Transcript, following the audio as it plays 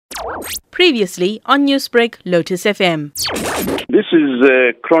Previously on Newsbreak, Lotus FM. This is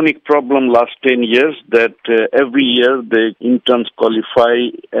a chronic problem last 10 years that every year the interns qualify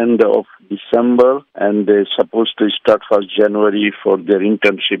end of December and they're supposed to start 1st January for their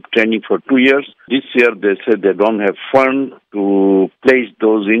internship training for 2 years. This year they said they don't have fund to place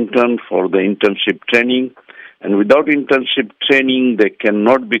those interns for the internship training, and without internship training they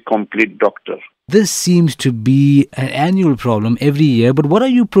cannot be complete doctor. This seems to be an annual problem every year, but what are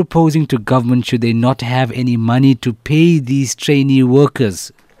you proposing to government should they not have any money to pay these trainee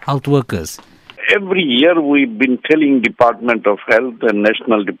workers, health workers? Every year we've been telling Department of Health and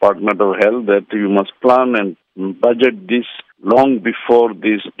National Department of Health that you must plan and budget this long before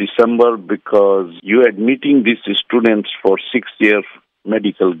this December, because you're admitting these students for 6 years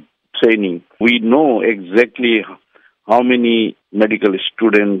medical training. We know exactly how many medical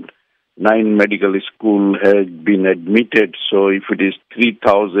students 9 medical school has been admitted. So if it is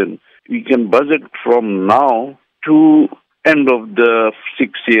 3,000, we can budget from now to end of the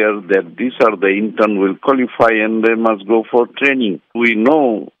 6 years that these are the intern will qualify and they must go for training. We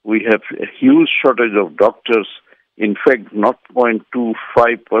know we have a huge shortage of doctors. In fact, 0.25%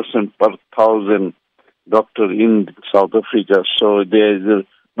 per 1,000 doctors in South Africa. So there is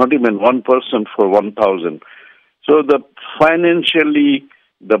not even 1% for 1,000. So financially,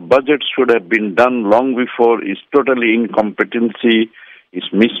 the budget should have been done long before. It's totally incompetency. It's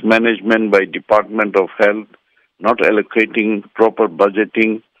mismanagement by Department of Health, not allocating proper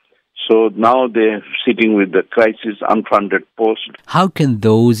budgeting. So now they're sitting with the crisis unfunded post. How can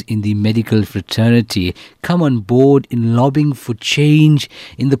those in the medical fraternity come on board in lobbying for change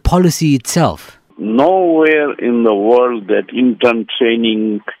in the policy itself? Nowhere in the world that intern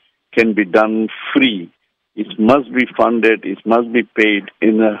training can be done free. It must be funded, it must be paid.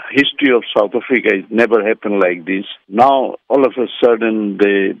 In the history of South Africa, it never happened like this. Now, all of a sudden,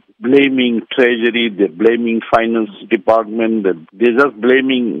 they're blaming Treasury, they're blaming Finance Department, they're just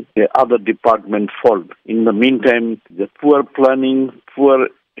blaming the other department fault. In the meantime, the poor planning, poor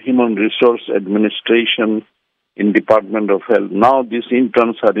human resource administration in Department of Health. Now, these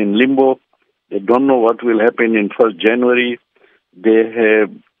interns are in limbo. They don't know what will happen in 1st January. They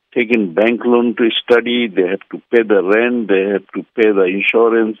have taken bank loan to study, they have to pay the rent, they have to pay the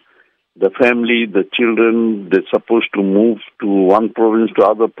insurance, the family, the children, they're supposed to move to one province to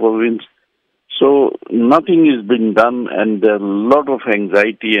other province. So nothing is being done and there's a lot of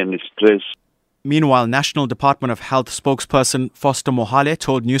anxiety and stress. Meanwhile, National Department of Health spokesperson Foster Mohale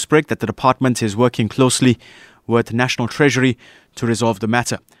told Newsbreak that the department is working closely with National Treasury to resolve the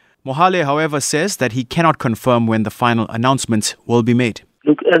matter. Mohale, however, says that he cannot confirm when the final announcement will be made.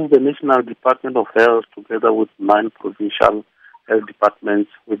 Look, as the National Department of Health, together with 9 provincial health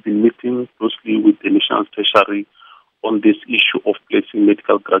departments, we've been meeting closely with the National Treasury on this issue of placing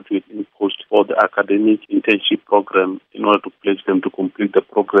medical graduates in post for the academic internship program in order to place them to complete the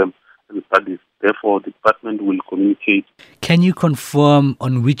program and studies. Therefore, the department will communicate. Can you confirm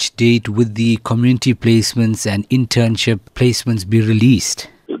on which date would the community placements and internship placements be released?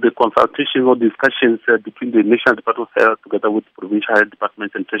 The consultation or discussions between the National Department of Health together with provincial health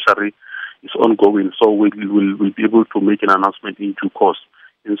departments and Treasury is ongoing. So we'll be able to make an announcement in due course.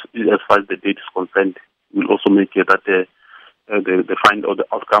 As far as the date is concerned, we'll also make it that the find or the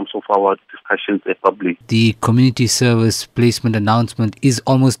outcomes of our discussions are public. The community service placement announcement is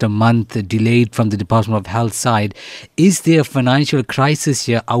almost a month delayed from the Department of Health side. Is there a financial crisis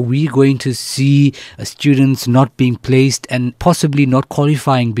here? Are we going to see students not being placed and possibly not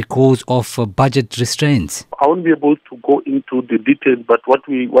qualifying because of budget restraints? I won't be able to go into the details, but what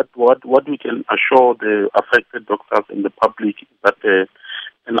we can assure the affected doctors and the public is that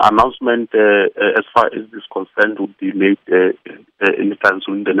an announcement as far as this concerned would be made anytime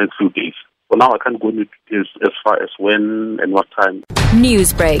soon in the next few days. For now, I can't go into details as far as when and what time.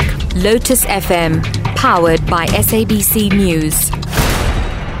 Newsbreak, Lotus FM, powered by SABC News.